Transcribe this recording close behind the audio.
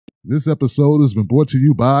This episode has been brought to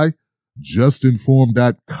you by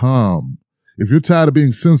JustNForm.com. If you're tired of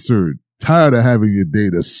being censored, tired of having your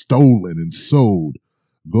data stolen and sold,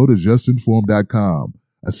 go to JustNForm.com,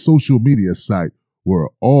 a social media site where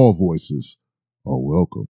all voices are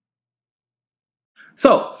welcome.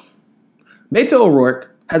 So, Beto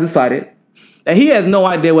O'Rourke has decided that he has no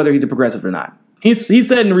idea whether he's a progressive or not. He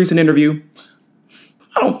said in a recent interview,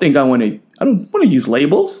 I don't want to use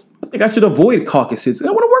labels. I think I should avoid caucuses. I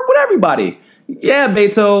want to work with everybody. Yeah,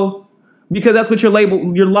 Beto, because that's what your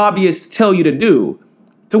lobbyists tell you to do,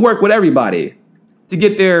 to work with everybody, to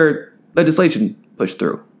get their legislation pushed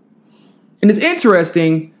through. And it's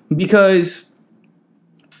interesting because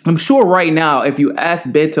I'm sure right now, if you ask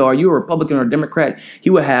Beto, are you a Republican or a Democrat,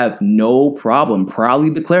 he would have no problem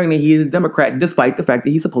proudly declaring that he is a Democrat, despite the fact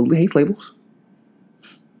that he supposedly hates labels.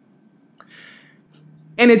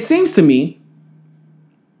 And it seems to me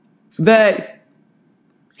that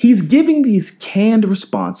he's giving these canned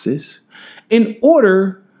responses in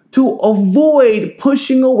order to avoid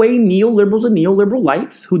pushing away neoliberals and neoliberal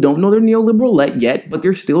lights who don't know they're neoliberal yet, but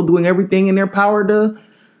they're still doing everything in their power to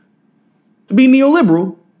be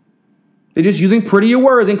neoliberal. They're just using prettier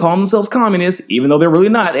words and calling themselves communists, even though they're really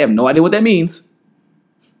not. They have no idea what that means.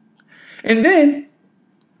 And then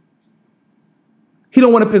he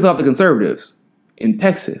don't want to piss off the conservatives in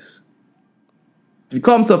Texas. If he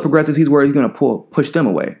calls himself progressives, he's worried he's going to push them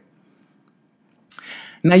away.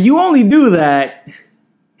 Now, you only do that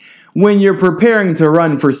when you're preparing to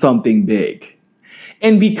run for something big.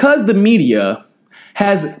 And because the media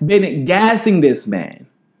has been gassing this man,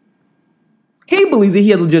 he believes that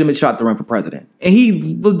he has a legitimate shot to run for president. And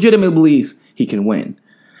he legitimately believes he can win.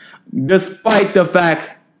 Despite the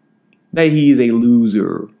fact that he's a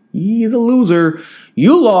loser. He's a loser.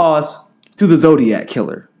 You lost to the Zodiac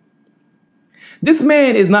Killer. This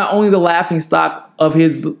man is not only the laughingstock of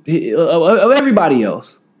everybody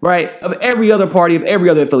else, right? Of every other party, of every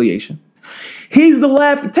other affiliation. Ted Cruz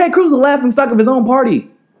is the laughingstock of his own party.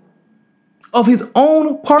 Of his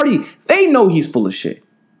own party. They know he's full of shit.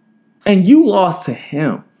 And you lost to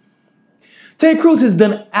him. Ted Cruz has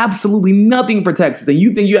done absolutely nothing for Texas, and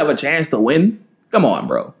you think you have a chance to win? Come on,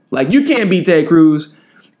 bro. Like, you can't beat Ted Cruz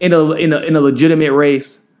in a legitimate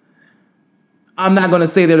race. I'm not going to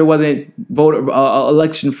say that there wasn't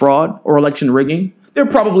election fraud or election rigging. There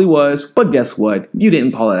probably was, but guess what? You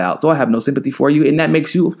didn't call it out, so I have no sympathy for you, and that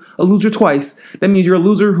makes you a loser twice. That means you're a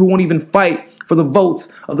loser who won't even fight for the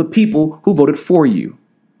votes of the people who voted for you.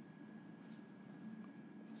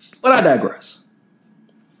 But I digress.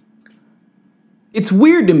 It's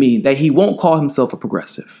weird to me that he won't call himself a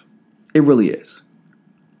progressive. It really is.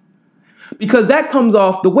 Because that comes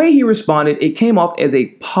off, the way he responded, it came off as a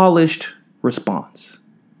polished response.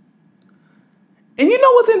 And you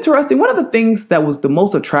know what's interesting? One of the things that was the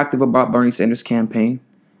most attractive about Bernie Sanders' campaign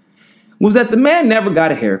was that the man never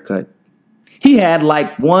got a haircut. He had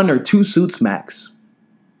like 1 or 2 suits max.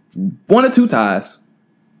 1 or 2 ties.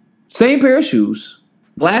 Same pair of shoes.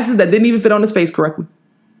 Glasses that didn't even fit on his face correctly.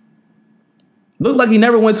 Looked like he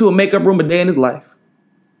never went to a makeup room a day in his life.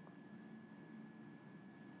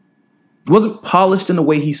 Wasn't polished in the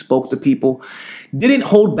way he spoke to people. Didn't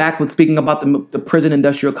hold back when speaking about the prison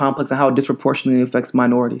industrial complex and how it disproportionately affects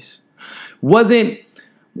minorities.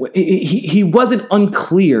 He wasn't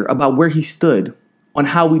unclear about where he stood on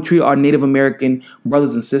how we treat our Native American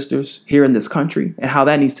brothers and sisters here in this country and how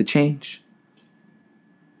that needs to change.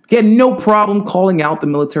 He had no problem calling out the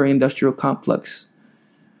military-industrial complex.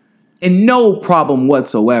 And no problem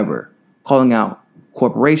whatsoever calling out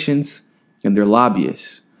corporations and their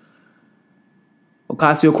lobbyists.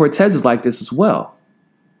 Ocasio-Cortez is like this as well.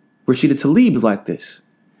 Rashida Tlaib is like this.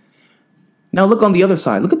 Now look on the other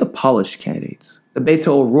side. Look at the polished candidates. The Beto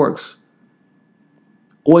O'Rourke's.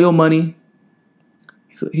 Oil money.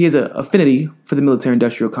 He has an affinity for the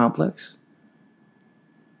military-industrial complex.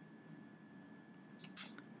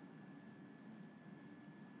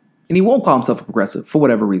 And he won't call himself a progressive for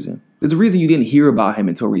whatever reason. There's a reason you didn't hear about him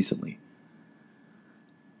until recently.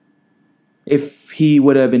 If he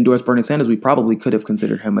would have endorsed Bernie Sanders, we probably could have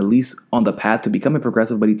considered him at least on the path to becoming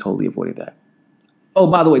progressive, but he totally avoided that. Oh,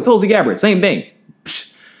 by the way, Tulsi Gabbard, same thing.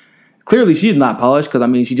 Psh, clearly, she's not polished because, I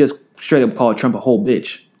mean, she just straight up called Trump a whole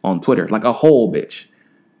bitch on Twitter. Like a whole bitch.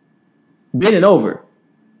 Bending over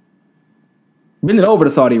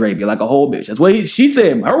to Saudi Arabia like a whole bitch. That's what she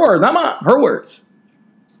said. Her words, not mine. Her words.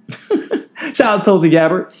 Shout out to Tulsi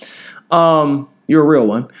Gabbard. You're a real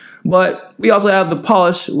one. But we also have the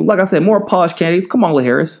polished, like I said, more polished candidates. Kamala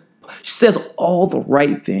Harris. She says all the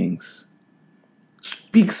right things.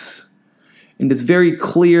 Speaks in this very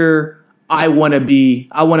clear, I want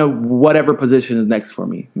whatever position is next for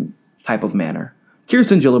me type of manner.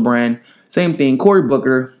 Kirsten Gillibrand, same thing. Cory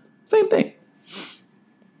Booker, same thing.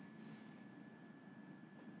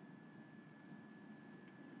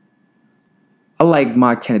 I like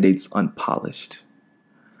my candidates unpolished.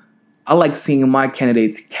 I like seeing my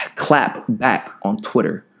candidates clap back on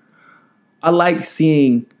Twitter. I like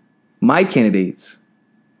seeing my candidates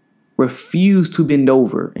refuse to bend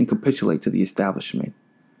over and capitulate to the establishment.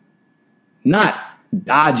 Not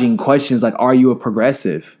dodging questions like, are you a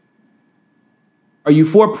progressive? Are you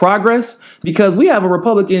for progress? Because we have a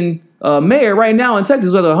Republican mayor right now in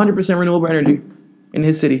Texas with 100% renewable energy in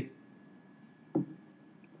his city.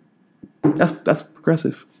 That's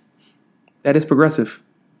progressive. That is progressive.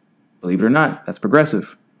 Believe it or not, that's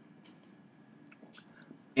progressive.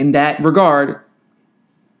 In that regard,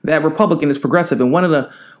 that Republican is progressive. And one of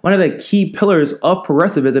the key pillars of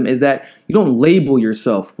progressivism is that you don't label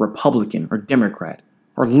yourself Republican or Democrat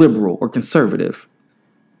or liberal or conservative.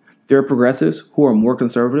 There are progressives who are more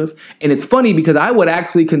conservative. And it's funny because I would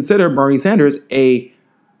actually consider Bernie Sanders a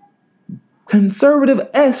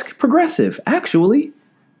conservative-esque progressive, actually.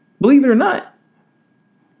 Believe it or not.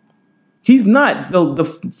 He's not the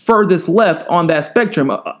furthest left on that spectrum.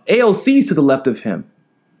 AOC's to the left of him.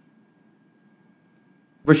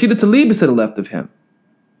 Rashida Tlaib is to the left of him.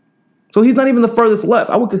 So he's not even the furthest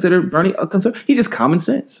left. I would consider Bernie a conservative. He's just common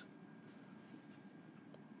sense.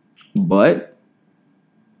 But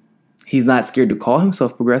he's not scared to call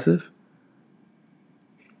himself progressive.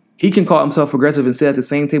 He can call himself progressive and sit at the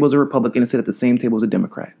same table as a Republican and sit at the same table as a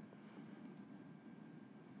Democrat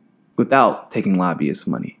without taking lobbyist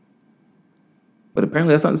money. But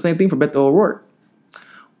apparently that's not the same thing for Beto O'Rourke.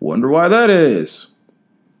 Wonder why that is.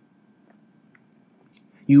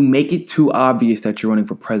 You make it too obvious that you're running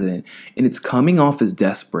for president, and it's coming off as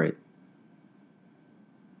desperate.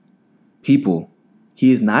 People,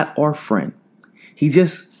 he is not our friend. He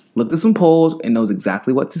just looked at some polls and knows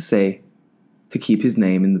exactly what to say to keep his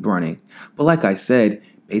name in the running. But like I said,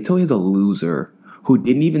 Beto is a loser who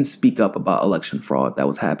didn't even speak up about election fraud that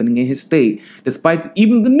was happening in his state, despite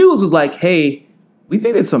even the news was like, hey, we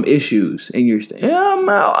think there's some issues in your state. Yeah,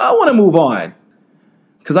 I want to move on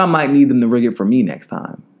because I might need them to rig it for me next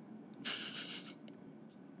time.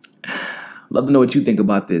 Love to know what you think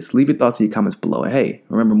about this. Leave your thoughts in your comments below. And hey,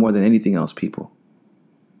 remember, more than anything else, people,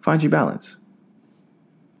 find your balance.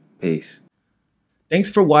 Peace. Thanks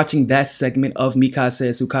for watching that segment of Mi Casa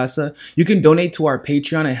es Su Casa. You can donate to our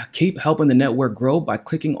Patreon and keep helping the network grow by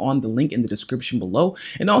clicking on the link in the description below.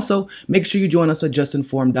 And also, make sure you join us at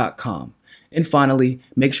JustNForm.com. And finally,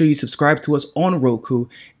 make sure you subscribe to us on Roku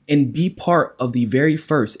and be part of the very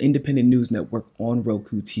first independent news network on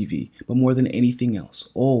Roku TV. But more than anything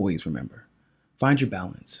else, always remember, find your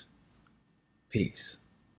balance. Peace.